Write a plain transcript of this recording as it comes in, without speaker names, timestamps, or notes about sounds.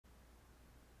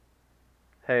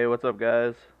Hey, what's up,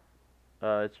 guys?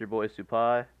 It's your boy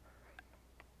Supai,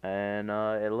 and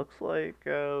it looks like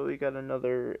we got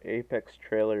another Apex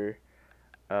trailer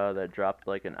that dropped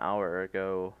like an hour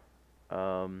ago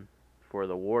um, for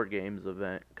the War Games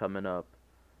event coming up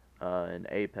in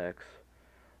Apex.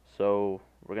 So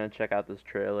we're gonna check out this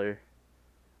trailer,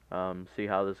 see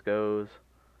how this goes,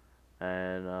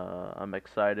 and I'm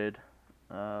excited.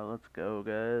 Let's go,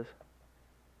 guys.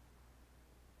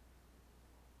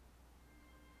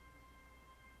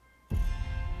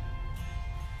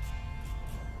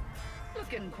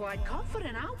 Looking quite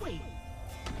confident, aren't we?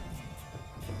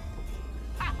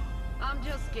 Ha! I'm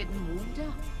just getting warmed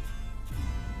up.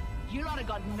 You lot have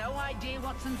got no idea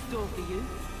what's in store for you.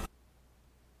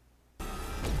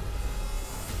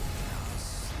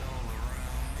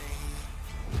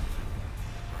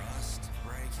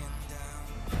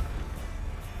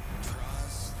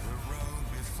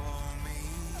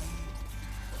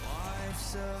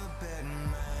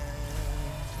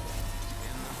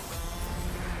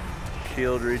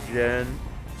 Shield regen.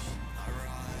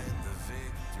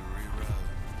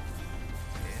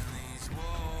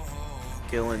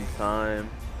 Killing time.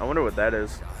 I wonder what that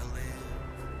is.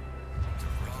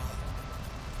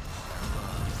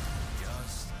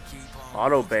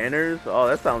 Auto banners? Oh,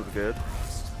 that sounds good.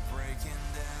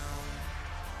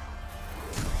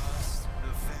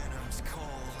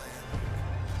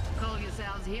 Call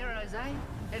yourselves heroes, eh?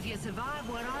 If you survive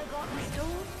what I got in store,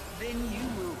 then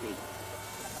you will be.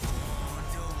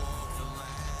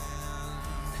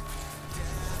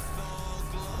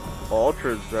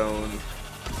 Ultra zones.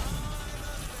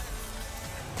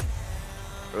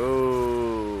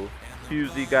 Oh,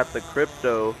 Fusey got the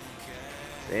crypto.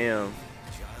 Damn.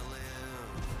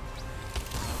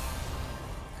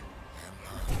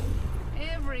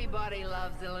 Everybody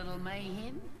loves a little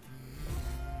mayhem.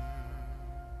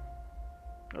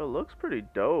 Oh, it looks pretty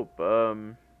dope.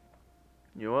 You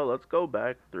know what? Let's go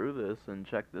back through this and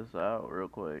check this out real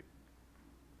quick.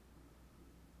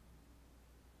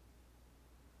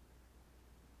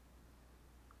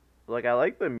 Like, I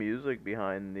like the music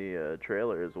behind the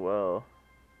trailer as well.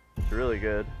 It's really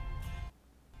good.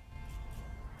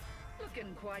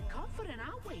 Looking quite confident,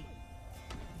 aren't we?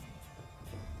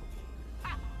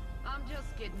 Ha! I'm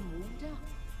just getting warmed up.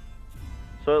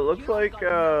 So it looks like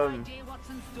no idea what's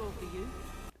in store for you.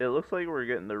 it looks like we're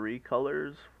getting the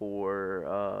recolors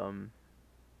for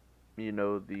you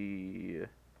know, the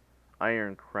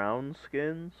Iron Crown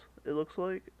skins. It looks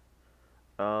like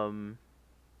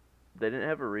they didn't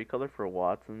have a recolor for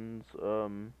Watson's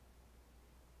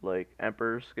like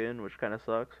Emperor skin, which kind of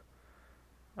sucks.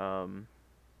 Um,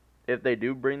 if they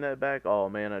do bring that back, oh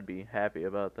man, I'd be happy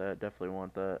about that. Definitely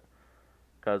want that.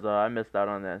 Cause I missed out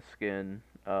on that skin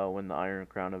when the Iron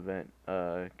Crown event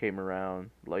came around.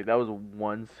 Like, that was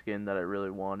one skin that I really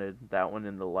wanted. That one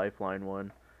and the Lifeline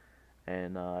one,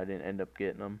 and I didn't end up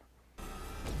getting them.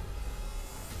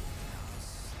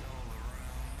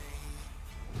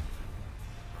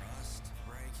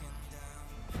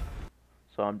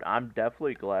 So I'm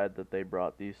definitely glad that they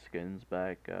brought these skins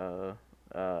back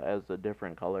as a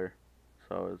different color.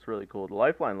 So it's really cool. The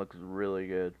Lifeline looks really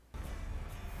good.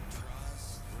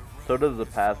 So does the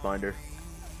Pathfinder.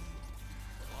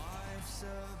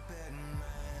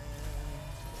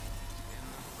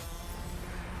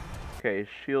 Okay,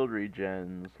 shield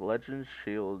regens. Legend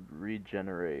shield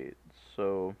regenerates.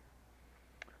 So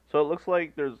it looks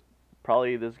like there's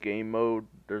probably this game mode.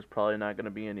 There's probably not going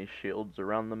to be any shields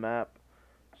around the map.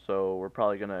 So we're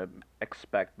probably going to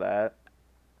expect that.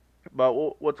 But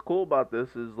what's cool about this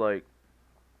is, like,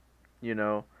 you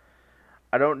know,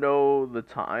 I don't know the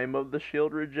time of the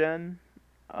shield regen,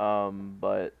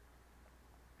 but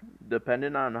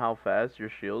depending on how fast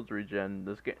your shields regen,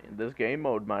 this game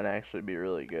mode might actually be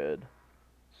really good.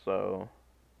 So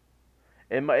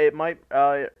it might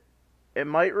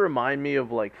remind me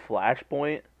of like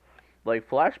Flashpoint. Like,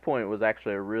 Flashpoint was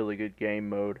actually a really good game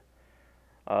mode.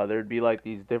 There'd be like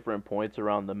these different points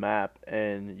around the map,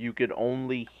 and you could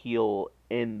only heal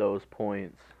in those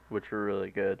points, which were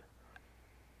really good.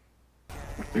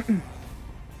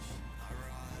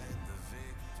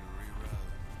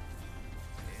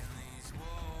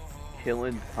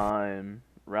 Killing time.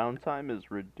 Round time is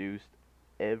reduced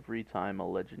every time a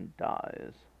legend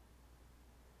dies.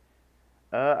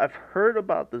 I've heard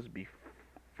about this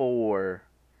before.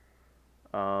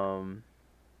 Um,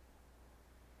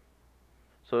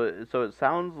 so it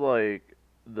sounds like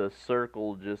the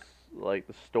circle just, like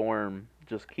the storm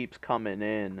just keeps coming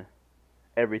in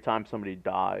every time somebody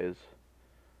dies.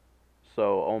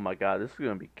 So, oh my god, this is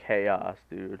gonna be chaos,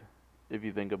 dude. If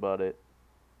you think about it,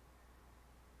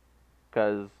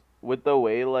 because with the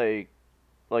way, like,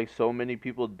 like so many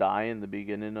people die in the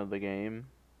beginning of the game,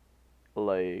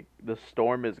 like the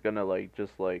storm is gonna like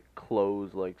just like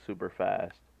close like super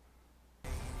fast.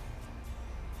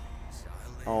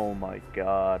 Oh my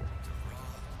god.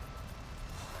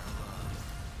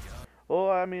 Well,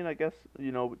 I mean, I guess,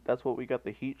 that's what we got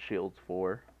the heat shields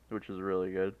for, which is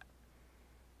really good.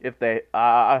 If they,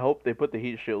 I hope they put the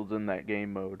heat shields in that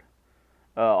game mode.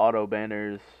 Auto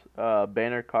banners,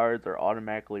 banner cards are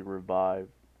automatically revived,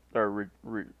 or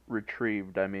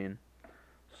retrieved, I mean.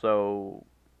 So,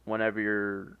 whenever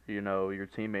your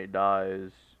teammate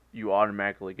dies, you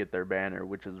automatically get their banner,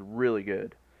 which is really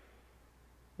good.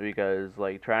 Because,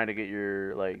 like, trying to get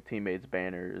your, like, teammates'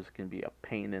 banners can be a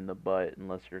pain in the butt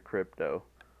unless you're crypto.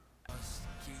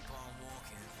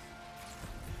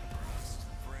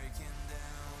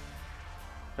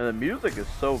 And the music is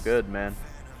so good, man.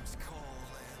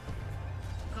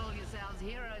 Call yourselves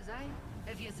heroes, eh?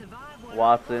 If you survive one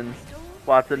Watson. storm,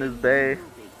 Watson is then Bay. you will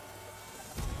be.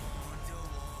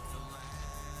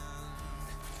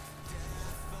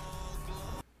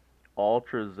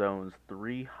 Ultra zones,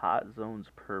 3 hot zones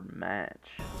per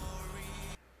match.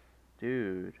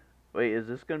 Dude. Wait, is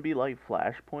this gonna be like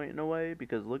Flashpoint in a way?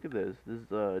 Because look at this. This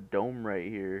is a dome right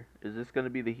here. Is this gonna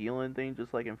be the healing thing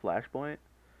just like in Flashpoint?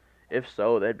 If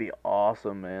so, that'd be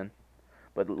awesome, man.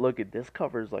 But look at this,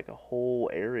 covers like a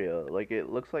whole area. Like it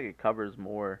looks like it covers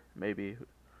more, maybe.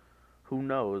 Who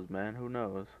knows, man? Who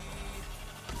knows?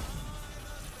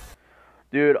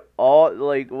 Dude, all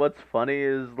like what's funny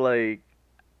is like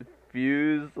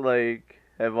Fuse like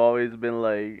have always been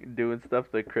like doing stuff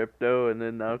to crypto, and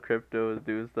then now crypto is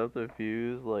doing stuff to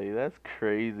Fuse. Like that's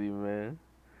crazy, man.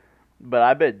 But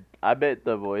I bet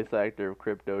the voice actor of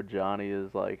Crypto, Johnny,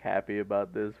 is like happy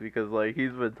about this because like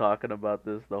he's been talking about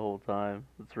this the whole time.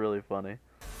 It's really funny.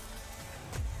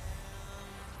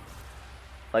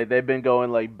 Like they've been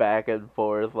going like back and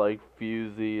forth like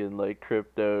Fusey and like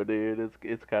Crypto, dude.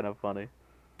 It's kind of funny.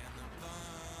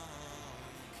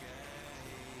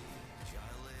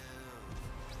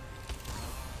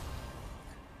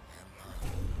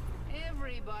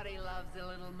 Everybody loves a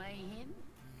little mayhem.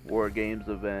 War Games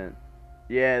event.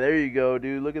 Yeah, there you go,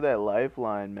 dude. Look at that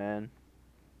lifeline, man.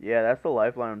 Yeah, that's the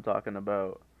lifeline I'm talking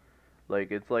about.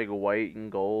 Like it's like white and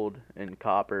gold and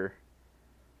copper.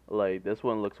 Like this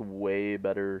one looks way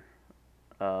better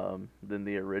than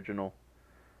the original.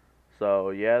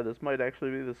 So yeah, this might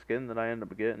actually be the skin that I end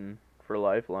up getting for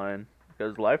Lifeline.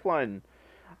 Because Lifeline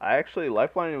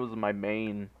was my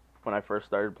main when I first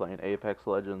started playing Apex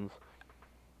Legends.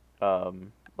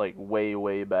 Like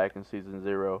way back in season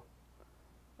 0.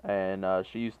 And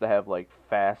she used to have like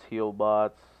fast heal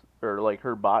bots, or like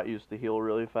her bot used to heal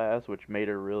really fast, which made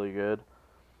her really good.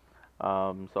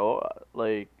 So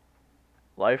like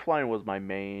Lifeline was my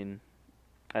main,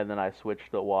 and then I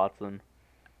switched to Watson,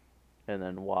 and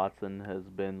then Watson has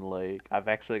been like I've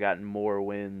actually gotten more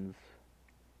wins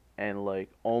and like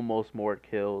almost more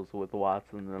kills with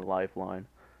Watson than Lifeline.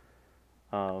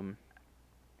 Um,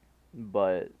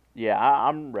 but yeah,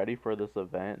 I'm ready for this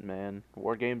event, man.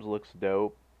 War Games looks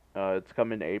dope. It's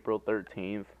coming April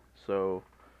 13th, so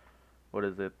what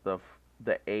is it, the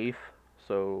 8th?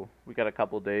 So we got a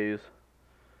couple days.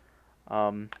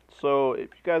 So if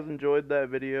you guys enjoyed that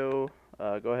video,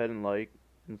 go ahead and like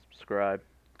and subscribe,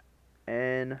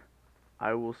 and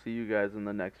I will see you guys in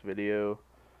the next video.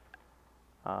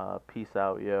 Peace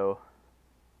out, yo.